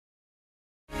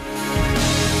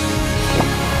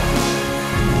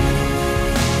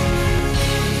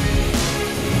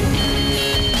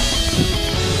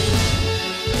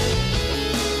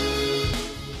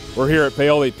We're here at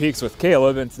Paoli Peaks with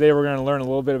Caleb, and today we're going to learn a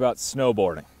little bit about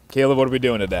snowboarding. Caleb, what are we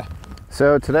doing today?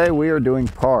 So today we are doing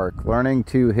park, learning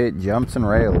to hit jumps and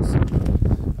rails.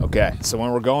 Okay, so when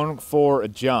we're going for a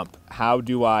jump, how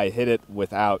do I hit it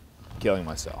without killing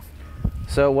myself?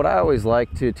 So what I always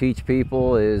like to teach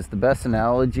people is the best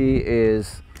analogy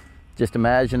is just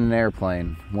imagine an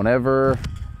airplane. Whenever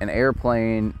an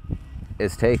airplane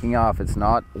is taking off, it's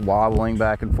not wobbling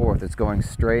back and forth, it's going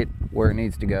straight where it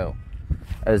needs to go.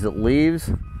 As it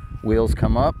leaves, wheels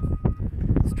come up,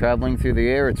 it's traveling through the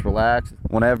air, it's relaxed.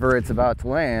 Whenever it's about to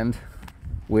land,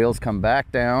 wheels come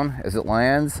back down. As it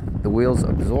lands, the wheels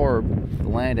absorb the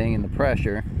landing and the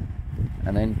pressure,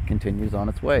 and then continues on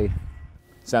its way.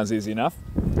 Sounds easy enough.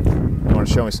 You want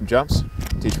to show me some jumps?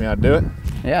 Teach me how to do it?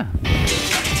 Yeah.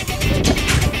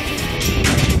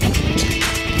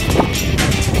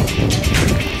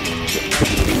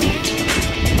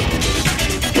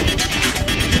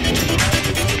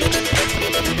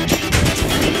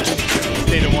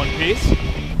 Stayed in one piece. I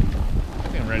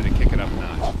think I'm ready to kick it up a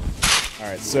notch. All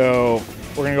right, so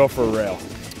we're gonna go for a rail.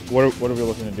 What are we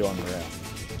looking to do on the rail?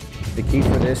 The key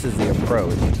for this is the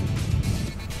approach.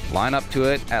 Line up to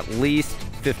it at least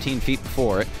 15 feet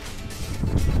before it.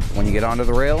 When you get onto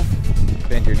the rail,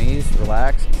 bend your knees,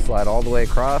 relax, slide all the way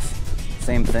across.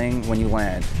 Same thing when you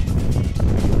land.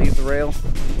 You leave the rail,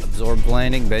 absorb the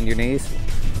landing, bend your knees,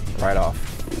 right off.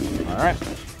 All right,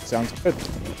 sounds good.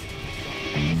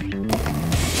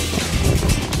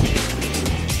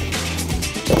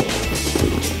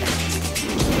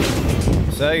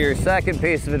 So your second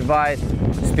piece of advice,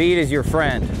 speed is your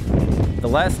friend. The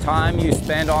less time you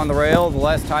spend on the rail, the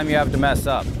less time you have to mess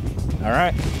up. All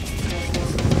right.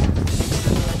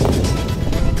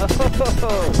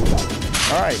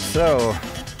 All right, so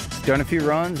done a few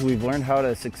runs. We've learned how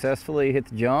to successfully hit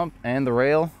the jump and the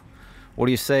rail. What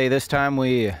do you say this time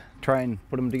we try and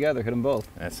put them together, hit them both?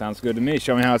 That sounds good to me.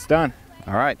 Show me how it's done.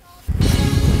 All right.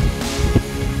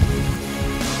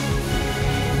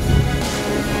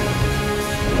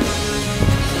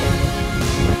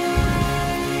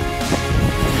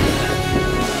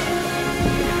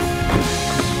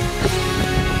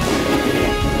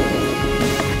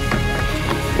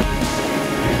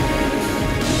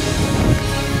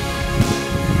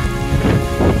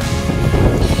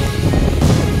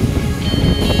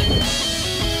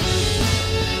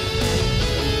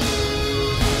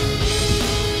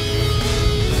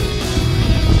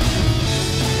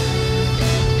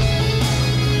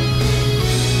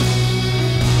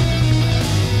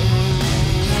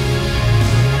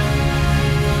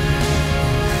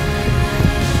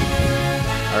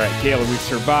 All right, Caleb, we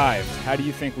survived. How do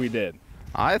you think we did?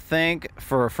 I think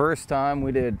for a first time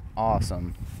we did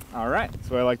awesome. All right, that's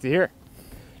what I like to hear.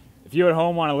 If you at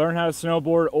home want to learn how to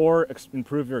snowboard or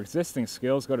improve your existing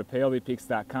skills, go to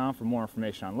paolipeaks.com for more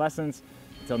information on lessons.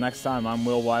 Until next time, I'm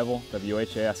Will Weible,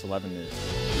 WHAS 11 News.